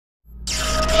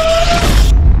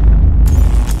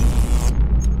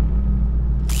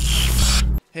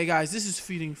Hey guys, this is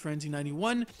Feeding Frenzy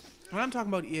 91, and I'm talking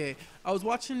about EA. I was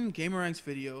watching Gamerrank's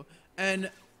video, and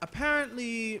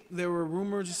apparently there were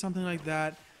rumors or something like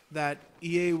that that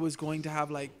EA was going to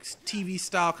have like TV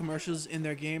style commercials in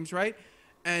their games, right?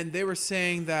 And they were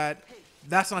saying that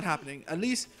that's not happening, at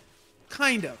least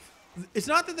kind of. It's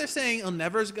not that they're saying it'll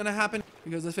never is gonna happen,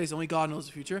 because let's face it, only God knows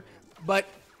the future, but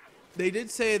they did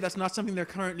say that's not something they're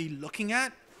currently looking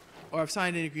at or have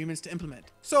signed any agreements to implement.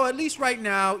 So at least right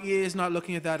now, EA is not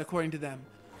looking at that according to them.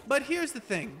 But here's the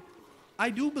thing. I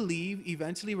do believe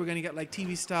eventually we're going to get like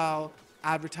TV style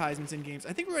advertisements in games.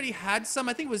 I think we already had some.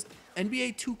 I think it was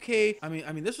NBA 2K. I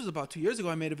mean, this was about 2 years ago.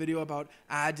 I made a video about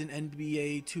ads in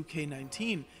NBA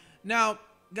 2K19. Now,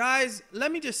 guys, let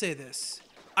me just say this.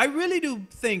 I really do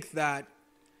think that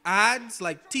ads,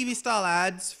 like TV style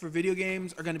ads for video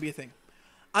games, are going to be a thing.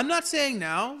 I'm not saying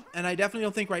now, and I definitely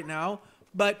don't think right now,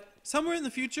 but somewhere in the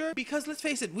future, because let's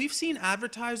face it, we've seen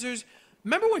advertisers.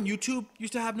 Remember when YouTube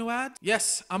used to have no ads?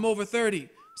 Yes, I'm over 30.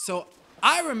 So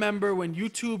I remember when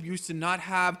YouTube used to not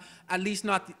have, at least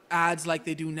not the ads like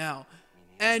they do now.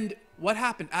 And what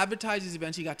happened? Advertisers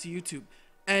eventually got to YouTube.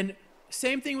 And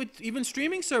same thing with even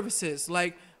streaming services.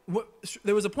 Like,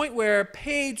 there was a point where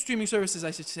paid streaming services,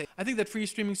 I should say. I think that free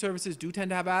streaming services do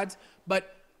tend to have ads,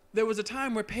 but there was a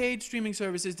time where paid streaming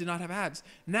services did not have ads.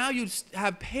 Now you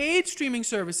have paid streaming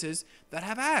services that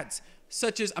have ads,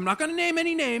 such as, I'm not going to name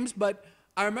any names, but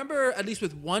I remember at least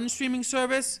with one streaming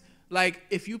service, like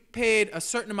if you paid a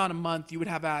certain amount a month, you would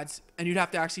have ads, and you'd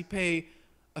have to actually pay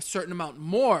a certain amount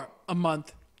more a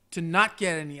month to not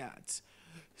get any ads.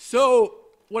 So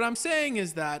what I'm saying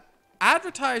is that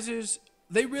advertisers,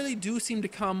 they really do seem to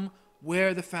come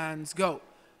where the fans go.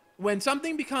 When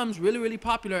something becomes really, really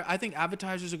popular, I think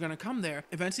advertisers are going to come there.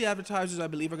 Eventually, advertisers, I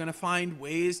believe, are going to find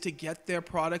ways to get their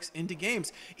products into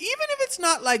games. Even if it's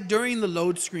not like during the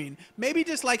load screen. Maybe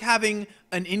just like having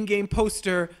an in-game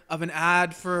poster of an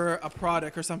ad for a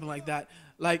product or something like that.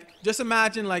 Like, just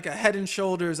imagine like a Head and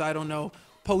Shoulders, I don't know,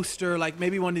 poster. Like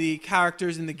maybe one of the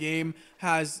characters in the game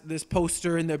has this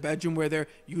poster in their bedroom where they're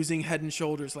using Head and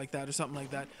Shoulders like that or something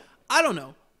like that. I don't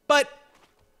know. But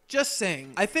just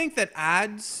saying, I think that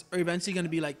ads are eventually going to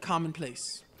be like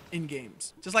commonplace in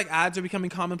games. Just like ads are becoming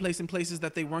commonplace in places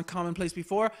that they weren't commonplace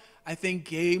before, I think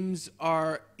games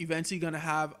are eventually going to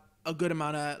have a good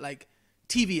amount of like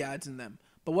TV ads in them.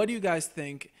 But what do you guys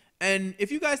think? And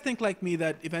if you guys think like me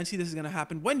that eventually this is going to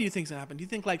happen, when do you think it's going to happen? Do you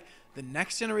think like the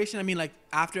next generation? I mean like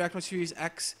after Xbox Series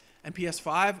X and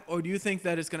PS5? Or do you think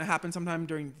that it's going to happen sometime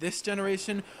during this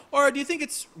generation? Or do you think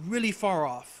it's really far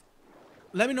off?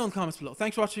 Let me know in the comments below.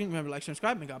 Thanks for watching. Remember to like, share, and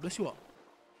subscribe, and God bless you all.